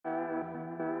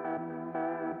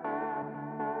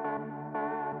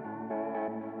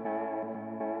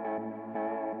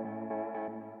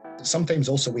sometimes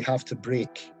also we have to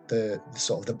break the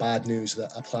sort of the bad news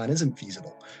that a plan isn't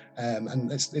feasible,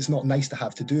 and it's not nice to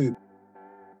have to do.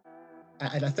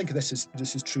 And I think this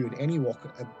is true in any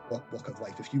walk of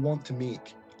life. If you want to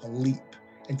make a leap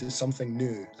into something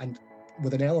new and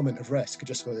with an element of risk,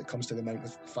 just when it comes to the amount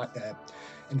of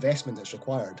investment that's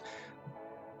required,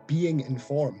 being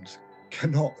informed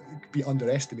cannot be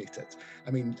underestimated.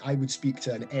 I mean, I would speak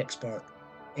to an expert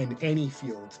in any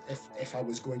field if I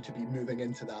was going to be moving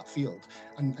into that field,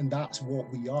 and that's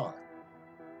what we are.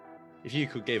 If you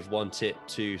could give one tip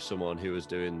to someone who was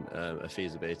doing a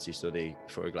feasibility study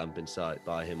for a glamping site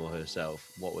by him or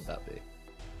herself, what would that be?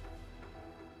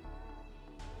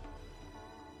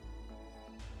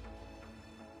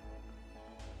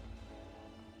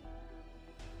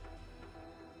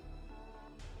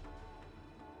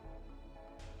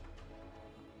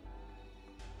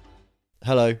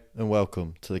 Hello and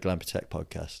welcome to the Glampitech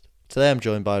podcast. Today I'm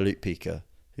joined by Luke Pica,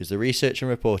 who's the research and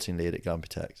reporting lead at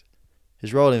Glampitech.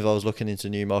 His role involves looking into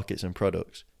new markets and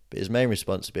products, but his main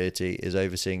responsibility is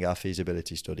overseeing our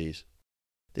feasibility studies.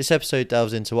 This episode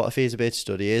delves into what a feasibility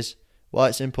study is, why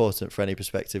it's important for any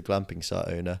prospective glamping site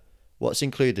owner, what's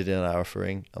included in our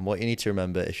offering, and what you need to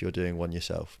remember if you're doing one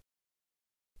yourself.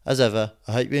 As ever,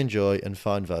 I hope you enjoy and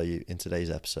find value in today's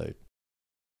episode.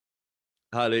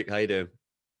 Hi Luke, how you doing?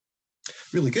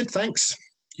 Really good, thanks.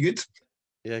 You good?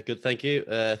 Yeah, good, thank you.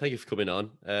 Thank you for coming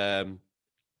on.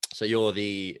 So you're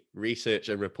the research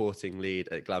and reporting lead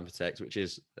at Glampitech, which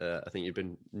is, I think you've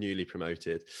been newly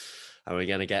promoted. And we're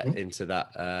going to get into that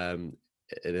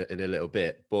in a little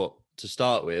bit. But to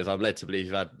start with, I'm led to believe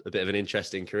you've had a bit of an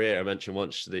interesting career. I mentioned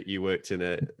once that you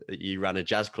you ran a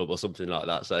jazz club or something like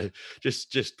that. So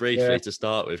just briefly to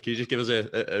start with, can you just give us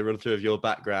a run through of your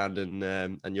background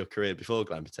and your career before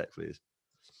Glampitech, please?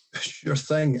 Sure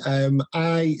thing.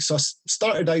 I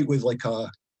started out with like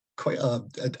quite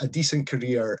a decent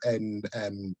career in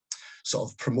sort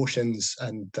of promotions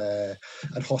and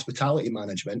hospitality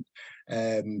management.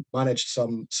 Managed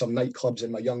some nightclubs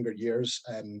in my younger years,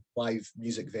 live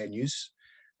music venues.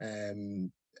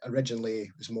 Originally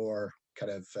it was more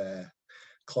kind of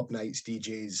club nights,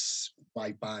 DJs,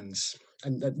 live bands,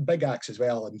 and big acts as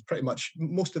well. And pretty much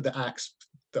most of the acts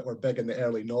that were big in the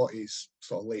early noughties,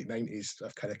 sort of late 90s,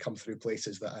 have kind of come through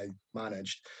places that I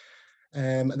managed.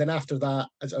 And then after that,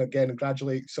 as again,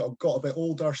 gradually sort of got a bit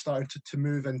older, started to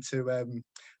move into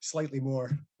slightly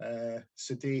more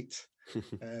sedate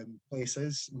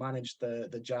places, managed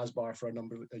the jazz bar for a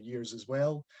number of years as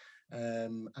well.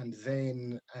 And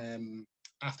then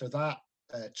after that,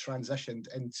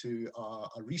 transitioned into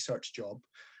a research job,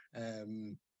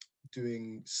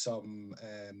 doing some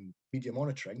media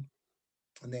monitoring,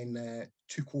 and then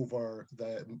took over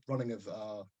the running of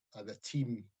the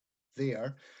team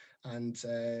there, and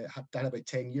had done about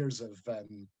 10 years of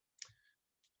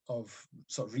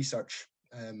sort of research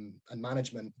and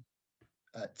management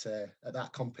at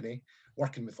that company,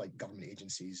 working with like government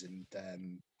agencies and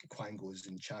quangos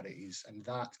and charities, and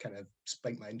that kind of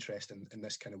spiked my interest in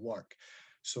this kind of work.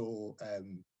 So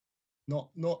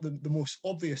not the most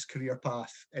obvious career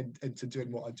path into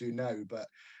doing what I do now, but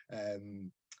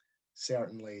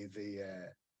certainly the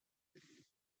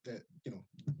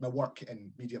my work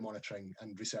in media monitoring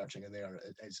and researching in there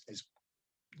is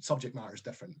subject matter is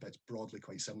different, but it's broadly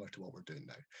quite similar to what we're doing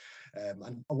now.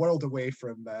 And a world away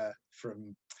from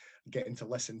getting to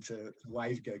listen to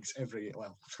live gigs every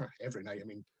night. I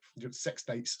mean, 6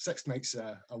 nights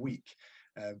a week,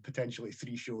 potentially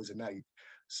 3 shows a night.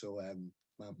 So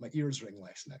my ears ring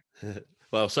less now.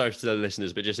 Well, sorry to the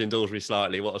listeners, but just indulge me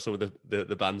slightly. What are some of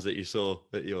the bands that you saw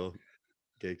at your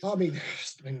gigs? I mean,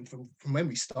 from when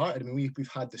we started, I mean,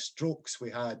 we've had the Strokes,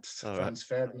 we had Franz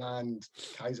Ferdinand,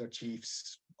 Kaiser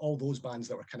Chiefs, all those bands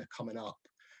that were kind of coming up.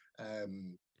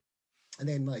 And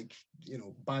then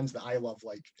bands that I love,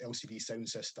 like LCD Sound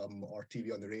System or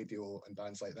TV on the Radio and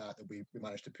bands like that we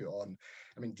managed to put on.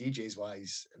 I mean, DJs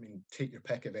wise, I mean, take your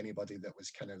pick of anybody that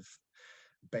was kind of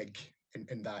big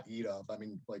in that era. I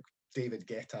mean, like David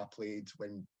Guetta played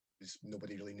when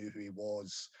nobody really knew who he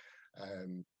was.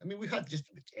 I mean, we had just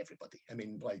everybody. I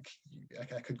mean, like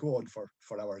I could go on for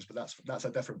hours, but that's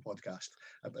a different podcast.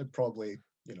 I'd probably,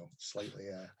 slightly.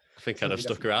 I think I'd have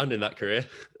stuck around in that career.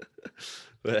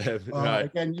 But, right.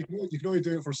 Again, you can only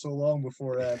do it for so long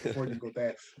before you go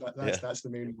deaf. That's the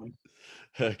main one.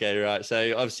 Okay, right.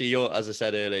 So obviously, as I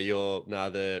said earlier, you're now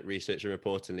the research and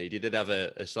reporting lead. You did have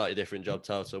a slightly different job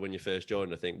title when you first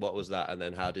joined, I think. What was that, and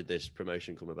then how did this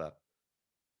promotion come about?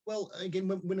 Well, again,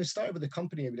 when I started with the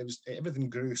company, everything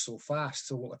grew so fast.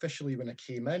 So officially, when I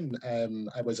came in,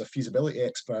 I was a feasibility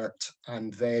expert,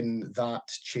 and then that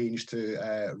changed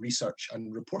to research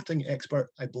and reporting expert,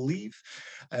 I believe,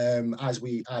 as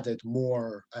we added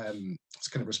more kind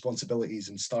of responsibilities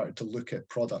and started to look at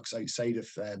products outside of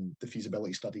the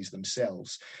feasibility studies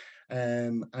themselves.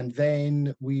 And then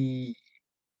it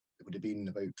would have been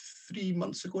about 3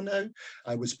 months ago now,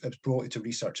 I was promoted to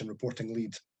research and reporting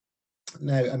lead.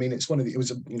 Now, I mean, it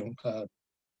was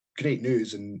great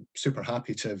news and super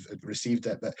happy to have received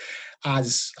it. But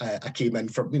as I came in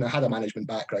from, I had a management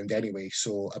background anyway,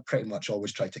 so I pretty much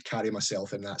always tried to carry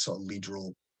myself in that sort of lead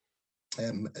role.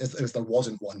 If there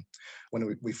wasn't one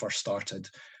when we first started.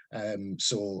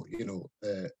 So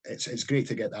it's great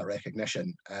to get that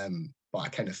recognition. But I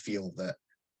kind of feel that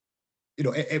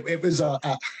it was a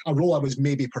role I was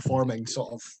maybe performing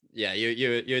sort of. Yeah,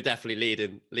 you're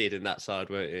definitely leading that side,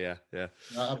 weren't you? Yeah,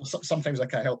 yeah. Sometimes I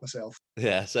can't help myself.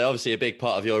 Yeah, so obviously a big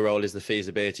part of your role is the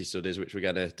feasibility studies, which we're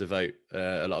going to devote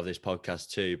a lot of this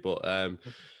podcast to. But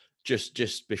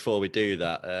just before we do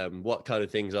that, what kind of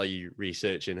things are you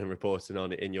researching and reporting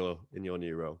on in your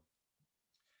new role?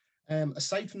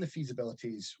 Aside from the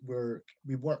feasibilities, we're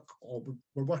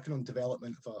working on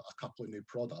development of a couple of new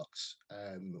products.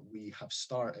 We have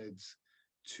started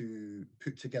to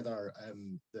put together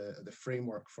the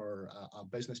framework for a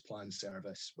business plan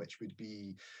service, which would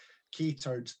be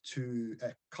catered to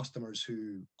customers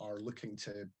who are looking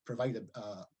to provide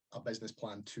a business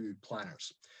plan to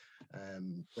planners,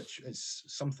 which is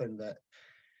something that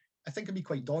I think can be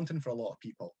quite daunting for a lot of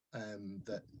people.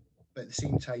 But at the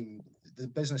same time, the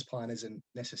business plan isn't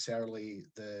necessarily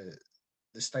the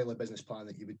style of business plan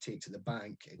that you would take to the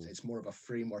bank. It's more of a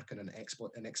framework and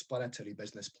an explanatory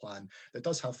business plan that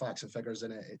does have facts and figures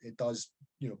in it. It does,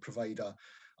 provide a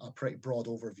pretty broad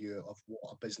overview of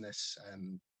what a business,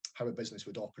 how a business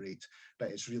would operate,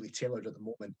 but it's really tailored at the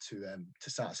moment to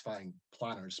satisfying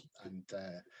planners and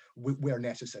where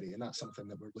necessary, and that's something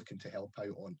that we're looking to help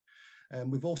out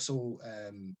on. We've also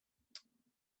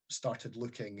started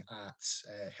looking at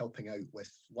helping out with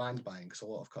land buying, because a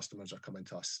lot of customers are coming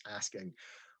to us asking,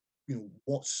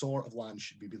 what sort of land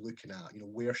should we be looking at?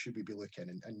 Where should we be looking?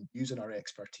 And using our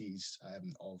expertise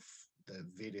of the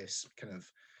various kind of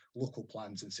local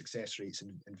plans and success rates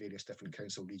in various different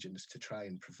council regions to try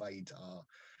and provide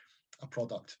a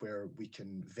product where we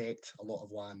can vet a lot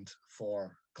of land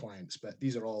for clients. But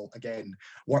these are all, again,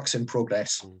 works in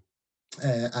progress.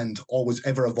 And always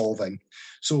ever evolving.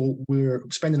 So we're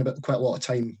spending quite a lot of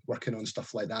time working on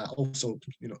stuff like that. Also,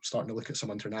 starting to look at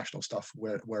some international stuff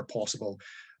where possible.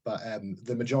 But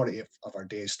the majority of our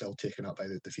day is still taken up by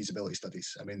the feasibility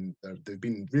studies. I mean, they've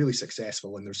been really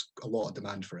successful and there's a lot of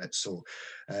demand for it. So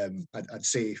I'd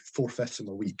say 4/5 of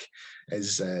my week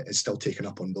is still taken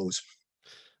up on those.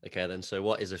 Okay, then. So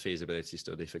what is a feasibility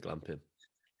study for glamping?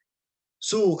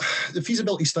 So the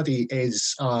feasibility study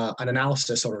is an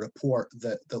analysis or a report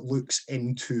that looks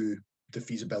into the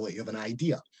feasibility of an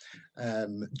idea.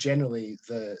 Generally,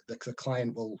 the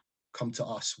client will come to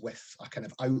us with a kind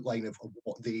of outline of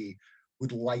what they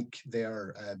would like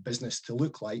their business to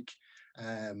look like,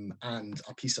 and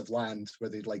a piece of land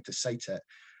where they'd like to site it.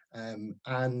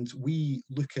 And we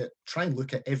try and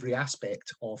look at every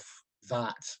aspect of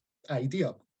that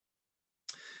idea.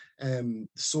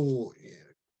 So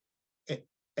it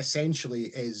essentially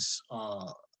is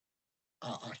a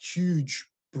huge,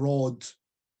 broad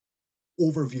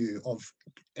overview of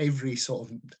every sort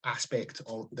of aspect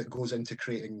that goes into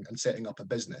creating and setting up a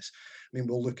business. I mean,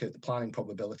 we'll look at the planning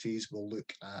probabilities, we'll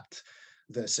look at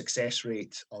the success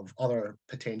rate of other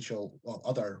potential or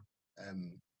other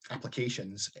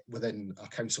applications within a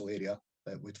council area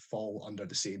that would fall under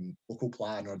the same local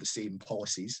plan or the same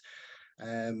policies.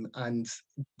 And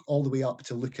all the way up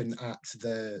to looking at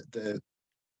the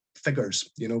figures.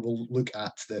 We'll look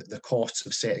at the costs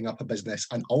of setting up a business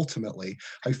and ultimately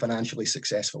how financially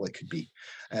successful it could be.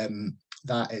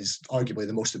 That is arguably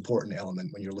the most important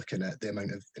element when you're looking at the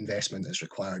amount of investment that's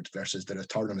required versus the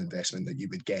return on investment that you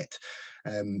would get.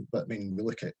 But I mean, we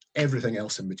look at everything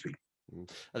else in between.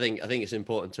 I think it's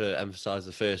important to emphasize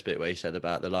the first bit where you said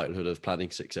about the likelihood of planning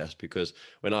success, because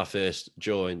when I first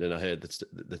joined and I heard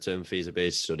the term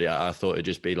feasibility study, I thought it'd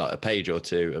just be like a page or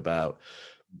two about,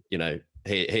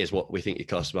 here's what we think your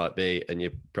costs might be and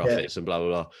your profits and blah blah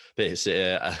blah. But it's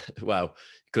well,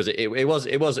 because it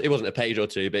wasn't a page or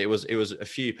two, but it was a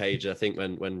few pages. I think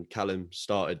when Callum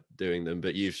started doing them,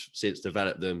 but you've since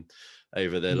developed them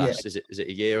over the last is it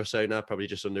a year or so now, probably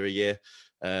just under a year.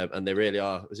 And they really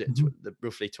are,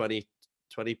 roughly 20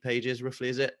 20 pages roughly,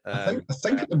 is it? I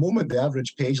think at the moment the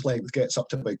average page length gets up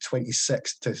to about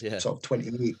 26 to sort of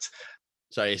 28.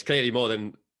 So it's clearly more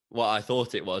than what I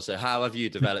thought it was. So how have you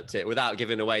developed it without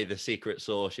giving away the secret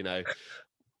sauce, you know?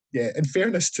 Yeah, in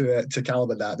fairness to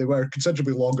Callum and that, they were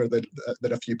considerably longer than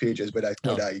a few pages when I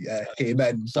came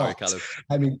in. Sorry, but, Callum.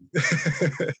 I mean,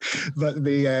 but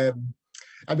the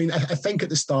I mean, I think at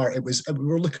the start we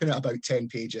were looking at about 10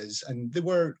 pages, and they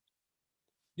were,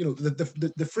 you know,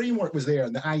 the framework was there,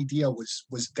 and the idea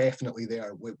was definitely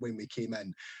there when we came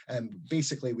in.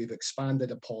 Basically, we've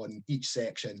expanded upon each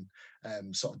section,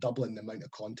 sort of doubling the amount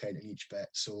of content in each bit.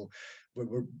 So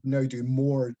we're now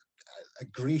doing a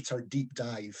greater deep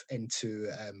dive into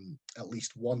at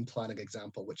least one planning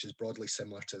example, which is broadly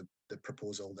similar to the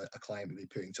proposal that a client would be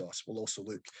putting to us. We'll also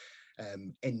look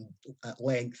at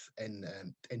length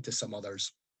into some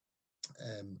others,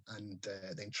 and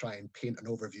then try and paint an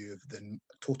overview of the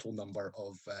total number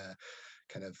of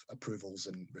kind of approvals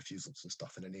and refusals and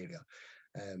stuff in an area.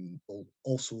 We'll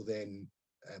also then,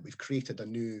 we've created a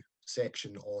new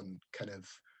section on kind of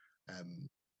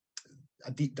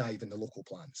a deep dive in the local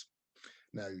plans.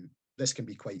 Now, this can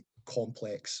be quite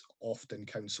complex. Often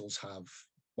councils have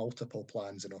multiple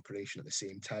plans in operation at the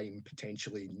same time,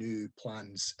 potentially new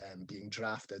plans being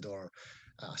drafted or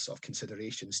a sort of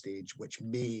consideration stage, which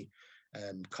may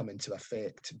come into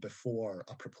effect before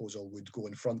a proposal would go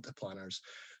in front of planners.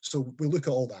 So we look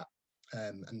at all that,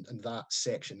 and that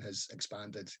section has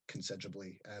expanded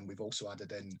considerably. We've also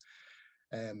added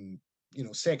in you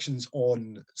know, sections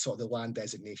on sort of the land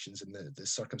designations and the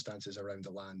circumstances around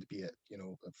the land, be it, you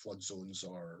know, flood zones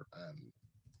or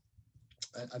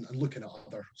and looking at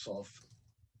other sort of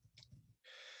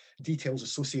details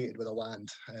associated with the land.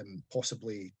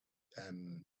 Possibly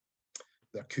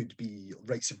there could be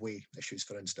rights of way issues,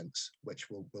 for instance, which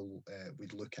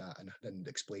we'd look at and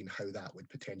explain how that would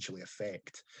potentially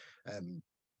affect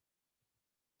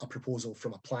a proposal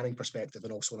from a planning perspective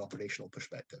and also an operational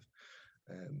perspective.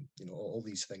 You know, all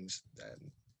these things,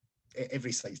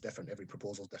 every site's different, every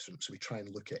proposal's different, so we try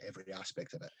and look at every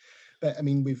aspect of it. But I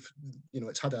mean, we've, you know,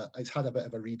 it's had a bit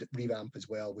of a revamp as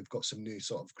well. We've got some new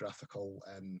sort of graphical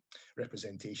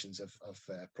representations of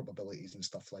probabilities and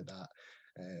stuff like that,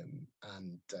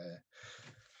 and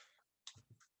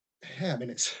yeah, I mean,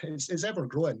 it's ever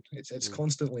growing. It's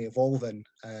constantly evolving,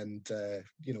 and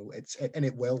you know,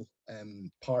 it will.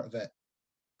 Part of it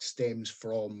stems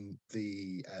from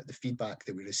the feedback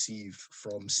that we receive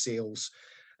from sales.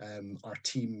 Our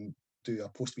team do a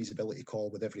post-feasibility call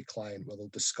with every client where they'll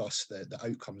discuss the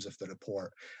outcomes of the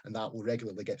report, and that will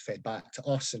regularly get fed back to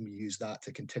us, and we use that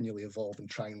to continually evolve and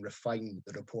try and refine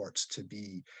the reports to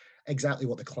be exactly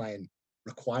what the client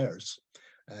requires.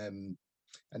 And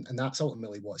that's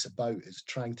ultimately what it's about, is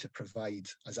trying to provide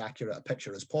as accurate a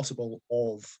picture as possible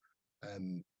of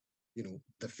you know,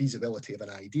 the feasibility of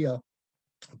an idea,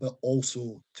 but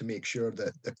also to make sure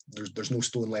that there's no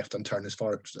stone left unturned as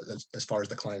far as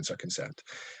the clients are concerned.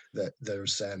 That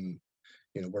there's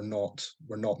you know, we're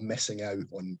not missing out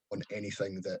on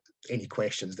anything, that any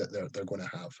questions that they're going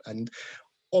to have. And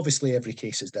obviously every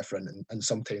case is different, and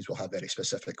sometimes we'll have very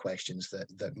specific questions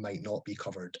that might not be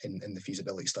covered in the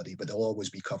feasibility study, but they'll always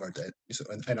be covered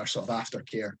in our sort of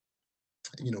aftercare,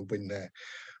 you know,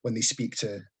 when they speak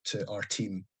to our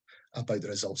team about the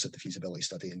results of the feasibility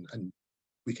study, and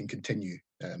we can continue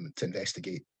to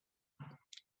investigate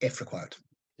if required.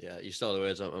 Yeah, you stole the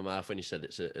words out of my mouth when you said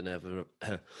it's an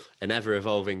ever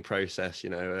evolving process. You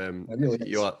know, really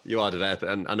you are developing,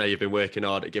 and I know you've been working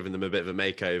hard at giving them a bit of a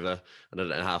makeover, and I don't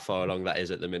know how far along that is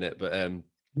at the minute, but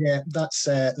yeah, that's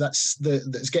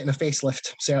getting a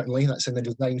facelift. Certainly, that's in the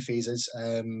design phases.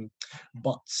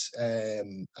 But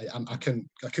I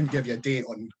couldn't give you a date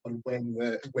on when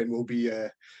we'll be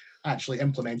actually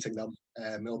implementing them.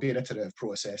 It'll be an iterative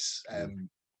process,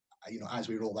 you know, as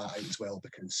we roll that out as well,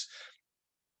 because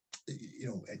you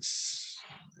know, it's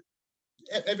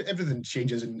everything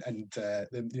changes, and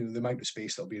you know, the amount of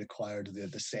space that'll be required,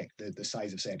 the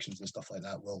size of sections and stuff like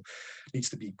that needs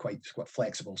to be quite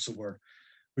flexible. So we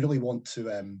really want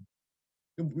to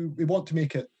we want to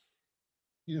make it,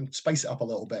 you know, spice it up a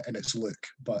little bit in its look,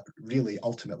 but really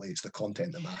ultimately it's the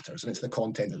content that matters, and it's the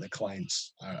content that the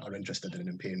clients are interested in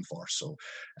and paying for. So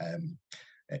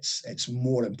it's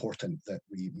more important that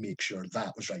we make sure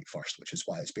that was right first, which is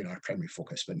why it's been our primary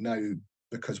focus. But now,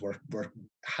 because we're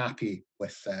happy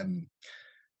with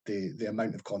the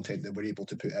amount of content that we're able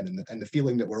to put in, and the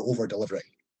feeling that we're over delivering,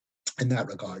 in that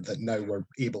regard, that now we're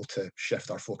able to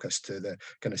shift our focus to the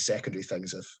kind of secondary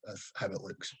things of how it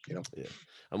looks, you know. Yeah.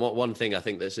 And one thing I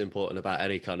think that's important about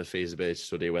any kind of feasibility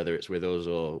study, whether it's with us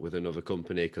or with another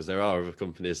company, because there are other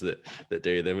companies that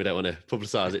do them. We don't want to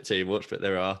publicize it too much, but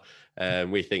there are.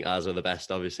 We think ours are the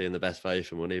best, obviously, and the best value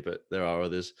for money, but there are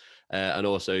others. And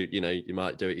also, you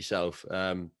might do it yourself.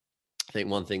 I think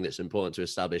one thing that's important to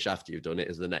establish after you've done it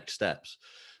is the next steps.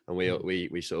 And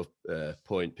we sort of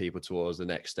point people towards the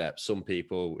next steps. Some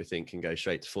people we think can go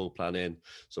straight to full planning.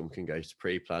 Some can go to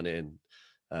pre-planning.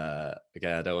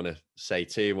 Again, I don't want to say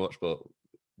too much, but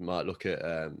you might look at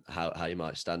how you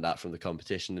might stand out from the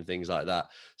competition and things like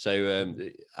that. So,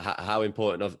 how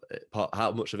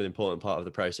much of an important part of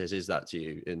the process is that to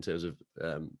you in terms of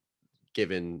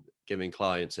giving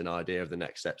clients an idea of the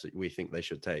next steps that we think they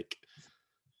should take?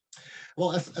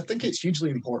 Well, I think it's hugely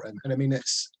important, and I mean,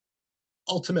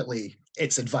 ultimately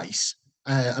it's advice,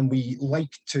 and we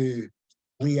like to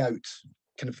lay out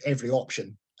kind of every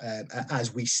option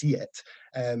as we see it,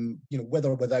 with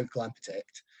or without Glam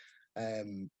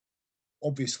Protect.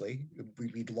 Obviously,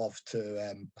 we'd love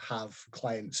to have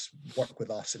clients work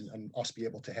with us and us be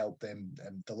able to help them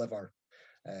deliver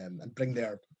and bring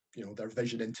their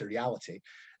vision into reality.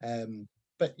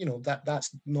 But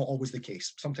that's not always the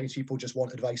case. Sometimes people just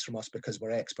want advice from us because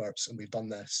we're experts and we've done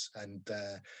this, and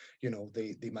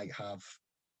they might have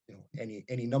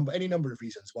any number of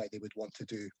reasons why they would want to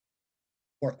do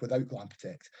work without Glam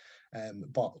Protect.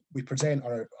 But we present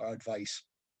our advice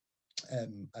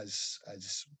as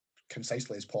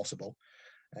concisely as possible.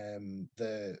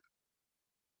 The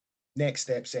next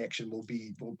step section will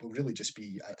really just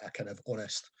be a kind of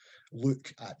honest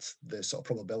look at the sort of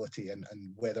probability and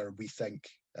whether we think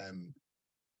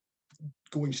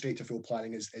going straight to full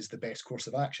planning is the best course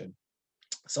of action.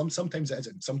 Sometimes it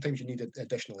isn't. Sometimes you need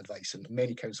additional advice, and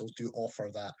many councils do offer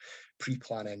that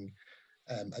pre-planning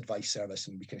advice service,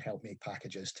 and we can help make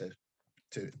packages to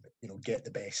get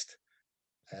the best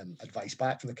advice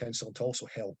back from the council, and to also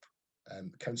help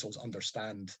councils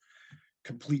understand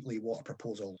completely what a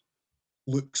proposal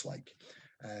looks like.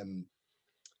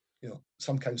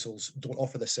 Some councils don't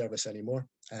offer this service anymore,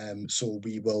 so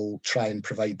we will try and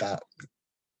provide that.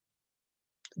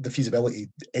 The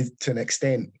feasibility to an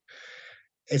extent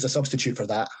is a substitute for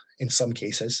that in some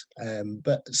cases,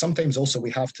 but sometimes also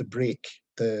we have to break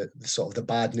the sort of the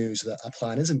bad news that a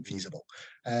plan isn't feasible,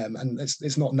 and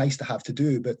it's not nice to have to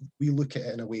do, but we look at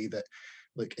it in a way that,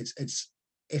 look, it's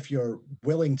if you're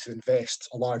willing to invest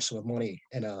a large sum of money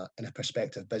in a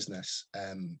prospective business,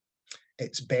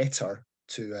 it's better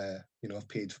to have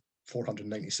paid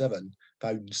 £497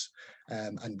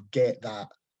 and get that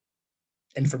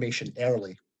information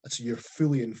early, so you're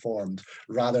fully informed,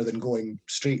 rather than going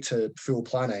straight to full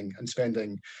planning and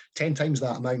spending 10 times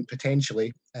that amount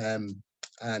potentially, and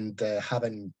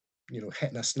having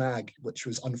hitting a snag which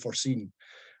was unforeseen,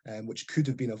 which could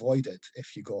have been avoided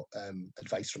if you got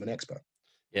advice from an expert.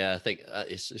 Yeah, I think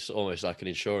it's almost like an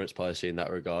insurance policy in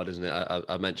that regard, isn't it?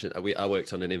 I mentioned I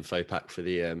worked on an info pack for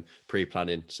the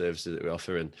pre-planning services that we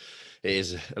offer, and it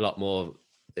is a lot more.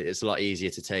 It's a lot easier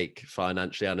to take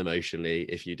financially and emotionally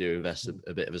if you do invest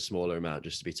a bit of a smaller amount,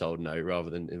 just to be told no, rather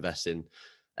than investing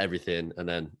everything and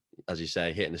then, as you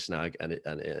say, hitting a snag and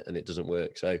it doesn't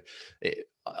work. So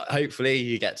hopefully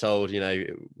you get told,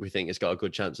 we think it's got a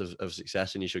good chance of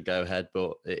success and you should go ahead,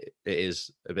 but it is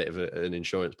a bit of an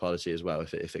insurance policy as well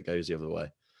if it goes the other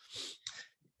way.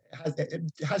 It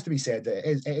has to be said that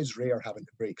it is rare having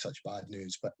to break such bad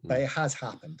news, but it has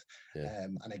happened. Yeah.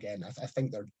 And again, I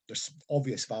think there's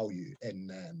obvious value in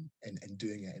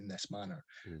doing it in this manner.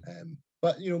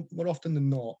 But more often than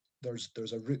not,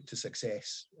 there's a route to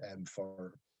success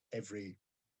for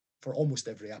almost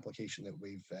every application that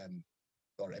we've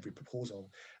or every proposal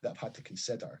that I've had to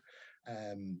consider.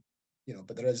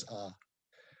 But there is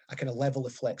a kind of level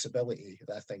of flexibility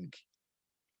that I think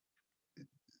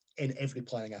in every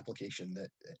planning application that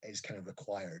is kind of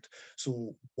required.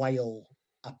 So while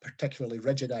a particularly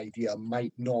rigid idea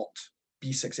might not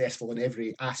be successful in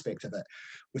every aspect of it,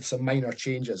 with some minor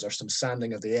changes or some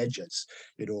sanding of the edges,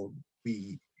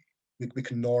 we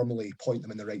can normally point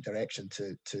them in the right direction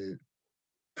to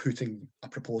putting a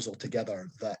proposal together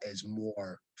that is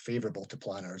more favourable to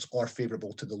planners or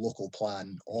favourable to the local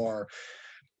plan, or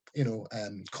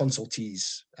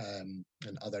consultees and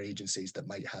other agencies that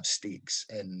might have stakes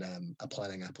in a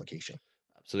planning application.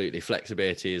 Absolutely.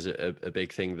 Flexibility is a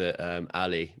big thing that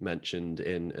Ali mentioned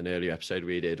in an earlier episode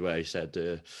we did, where he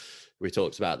said we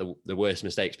talked about the worst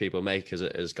mistakes people make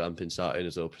as glamping site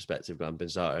owners or prospective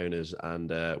glamping site owners. And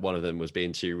one of them was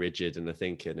being too rigid in the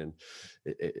thinking. And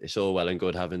it's all well and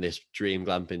good having this dream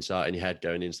glamping site in your head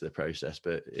going into the process,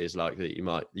 but it's like that you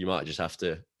might just have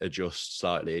to adjust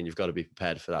slightly, and you've got to be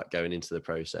prepared for that going into the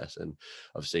process. And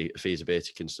obviously a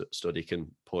feasibility study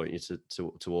can point you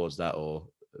towards that, or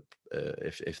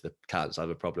if the cats have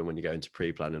a problem when you go into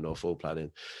pre-planning or full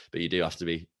planning, but you do have to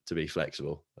be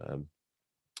flexible.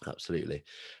 Absolutely.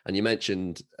 And you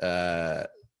mentioned earlier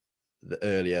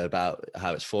about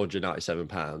how it's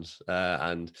 £497,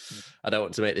 and I don't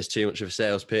want to make this too much of a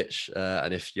sales pitch,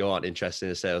 and if you aren't interested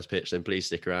in a sales pitch, then please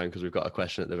stick around, because we've got a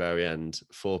question at the very end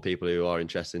for people who are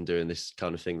interested in doing this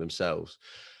kind of thing themselves.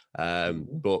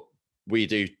 But we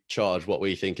do charge what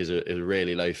we think is a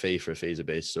really low fee for a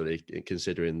feasibility study,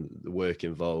 considering the work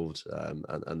involved,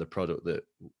 and the product that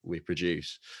we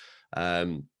produce.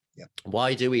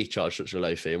 Why do we charge such a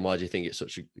low fee, and why do you think it's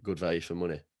such a good value for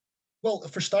money? Well,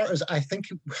 for starters, I think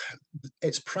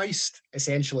it's priced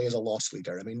essentially as a loss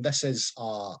leader. I mean, this is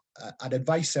an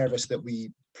advice service that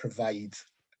we provide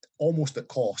almost at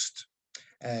cost.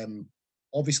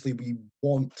 Obviously, we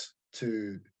want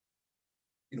to,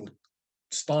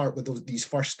 start with these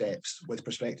first steps with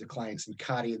prospective clients and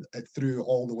carry it through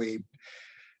all the way,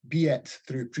 be it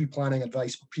through pre-planning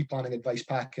advice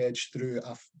package, through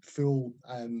a full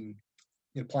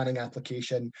planning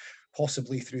application,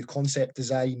 possibly through concept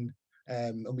design,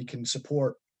 and we can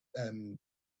support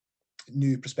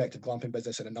new prospective glamping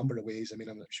business in a number of ways. I mean,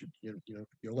 I'm not sure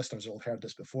your listeners have all heard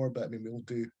this before, but I mean, we'll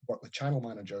do work with channel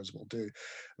managers, we'll do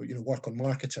work on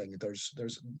marketing. There's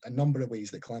a number of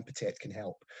ways that Glampitech can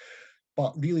help.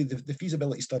 But really, the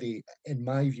feasibility study, in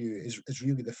my view, is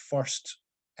really the first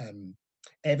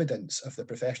evidence of the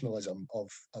professionalism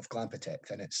of Glampitech,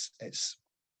 and it's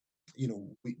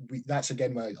that's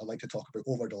again why I like to talk about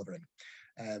over delivering.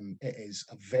 It is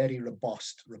a very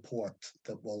robust report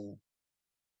that will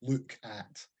look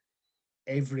at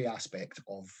every aspect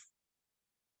of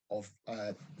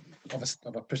a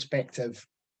prospective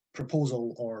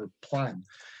proposal or plan.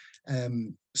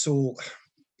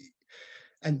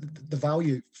 And the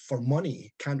value for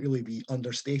money can't really be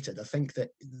understated. I think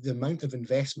that the amount of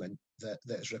investment that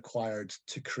is required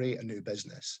to create a new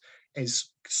business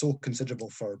is so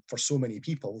considerable for so many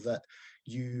people that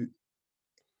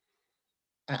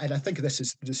and I think this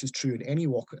is true in any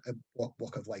walk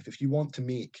of life. If you want to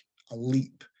make a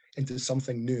leap into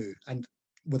something new, and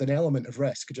with an element of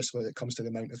risk, just when it comes to the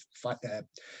amount of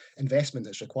investment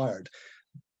that's required,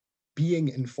 being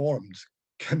informed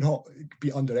cannot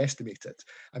be underestimated.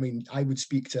 I mean, I would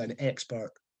speak to an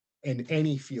expert in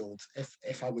any field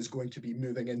if I was going to be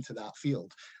moving into that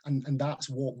field, and that's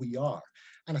what we are.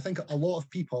 And I think a lot of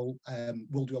people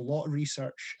will do a lot of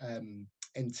research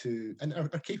into, and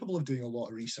are capable of doing a lot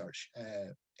of research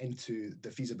into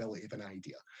the feasibility of an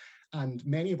idea. And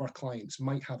many of our clients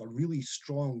might have a really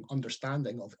strong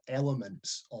understanding of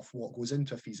elements of what goes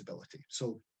into a feasibility.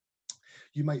 So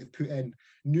you might have put in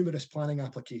numerous planning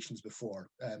applications before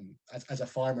as a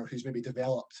farmer who's maybe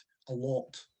developed a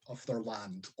lot of their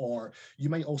land, or you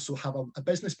might also have a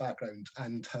business background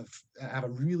and have a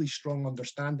really strong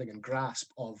understanding and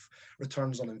grasp of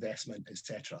returns on investment,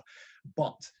 etc.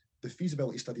 But the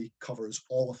feasibility study covers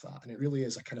all of that, and it really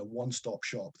is a kind of one-stop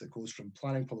shop that goes from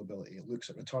planning probability. It looks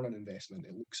at return on investment,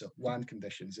 it looks at land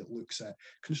conditions, it looks at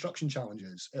construction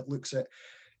challenges, it looks at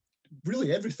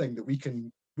really everything that we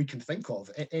can think of,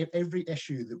 every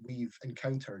issue that we've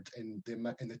encountered in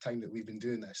the time that we've been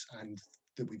doing this, and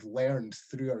that we've learned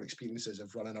through our experiences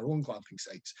of running our own glamping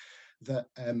sites, that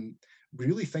we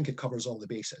really think it covers all the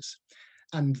bases.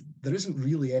 And there isn't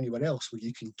really anywhere else where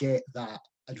you can get that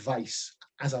advice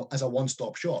as a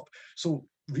one-stop shop. So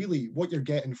really what you're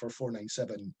getting for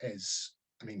 497 is,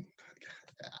 I mean,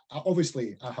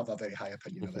 obviously I have a very high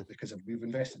opinion of it because we've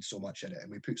invested so much in it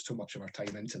and we put so much of our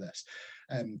time into this,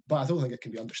 but I don't think it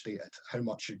can be understated how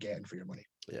much you're getting for your money.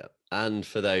 Yeah, and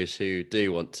for those who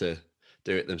do want to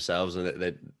do it themselves and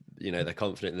they're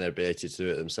confident in their ability to do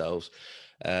it themselves,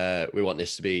 we want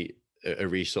this to be a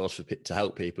resource to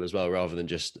help people as well, rather than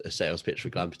just a sales pitch for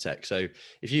Glampitech. So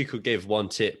if you could give one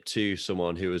tip to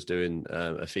someone who was doing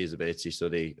a feasibility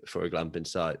study for a glamping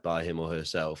site by him or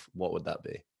herself, what would that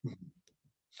be?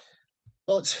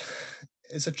 Well,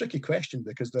 it's a tricky question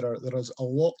because there is a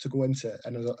lot to go into,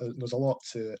 and there's a lot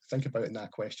to think about in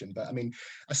that question. But I mean,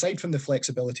 aside from the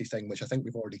flexibility thing, which I think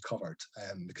we've already covered,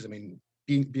 because I mean,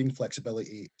 being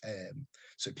flexibility.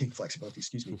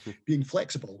 Excuse me, being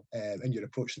flexible in your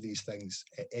approach to these things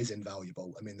is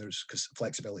invaluable. I mean, because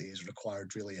flexibility is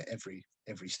required really at every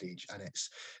stage, and it's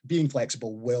being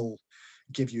flexible will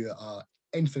give you a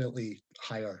infinitely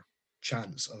higher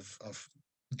chance of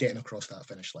getting across that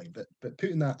finish line. But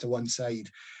putting that to one side,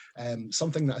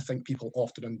 something that I think people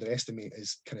often underestimate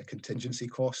is kind of contingency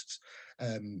costs.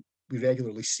 We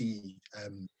regularly see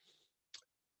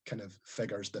kind of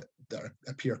figures that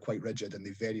appear quite rigid, and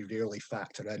they very rarely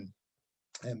factor in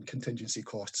contingency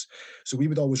costs. So we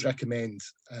would always recommend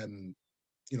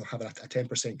having a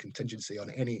 10% contingency on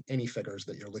any figures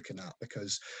that you're looking at,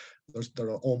 because there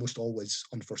are almost always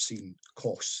unforeseen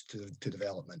costs to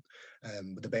development.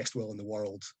 With the best will in the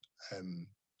world,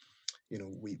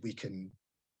 we can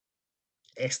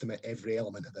estimate every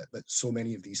element of it, but so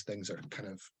many of these things are kind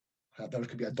of, there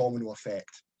could be a domino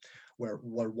effect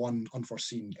where one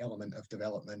unforeseen element of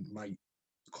development might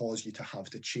cause you to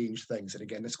have to change things. And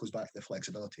again, this goes back to the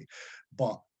flexibility.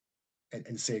 But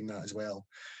in saying that as well,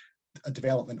 a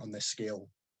development on this scale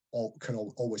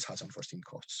always has unforeseen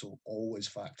costs. So always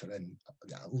factor in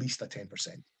at least a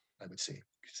 10%, I would say,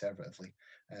 conservatively,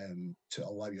 to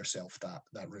allow yourself that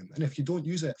room. And if you don't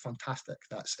use it, fantastic.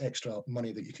 That's extra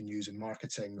money that you can use in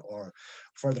marketing or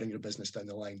furthering your business down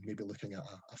the line, maybe looking at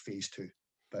a phase 2.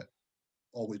 But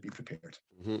always be prepared.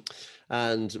 Mm-hmm.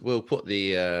 And we'll put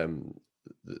the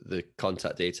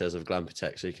contact details of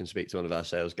Glampitech, so you can speak to one of our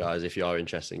sales guys if you are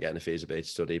interested in getting a feasibility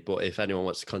study. But if anyone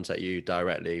wants to contact you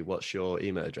directly, what's your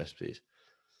email address, please?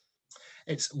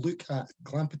 It's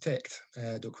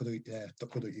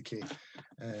luke@glampitech.co.uk.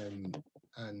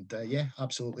 And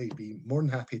absolutely, be more than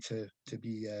happy to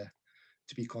be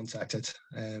contacted.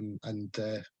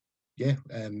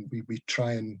 We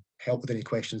try and help with any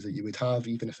questions that you would have,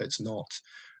 even if it's not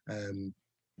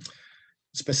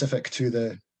specific to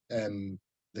the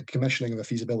commissioning of a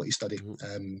feasibility study.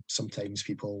 Sometimes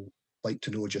people like to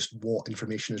know just what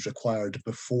information is required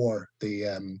before they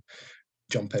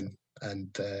jump in,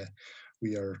 and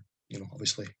we are,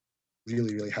 obviously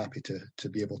really, really happy to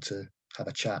be able to have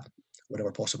a chat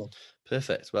whenever possible.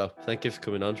 Perfect. Well, thank you for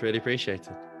coming on. Really appreciate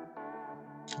it.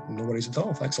 No worries at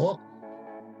all. Thanks a lot.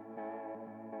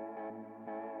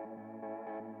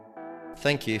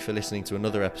 Thank you for listening to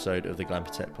another episode of the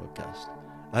Glampitech podcast.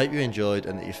 I hope you enjoyed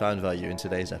and that you found value in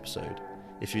today's episode.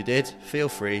 If you did, feel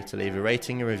free to leave a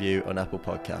rating and review on Apple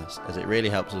Podcasts, as it really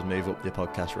helps us move up the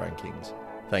podcast rankings.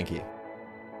 Thank you.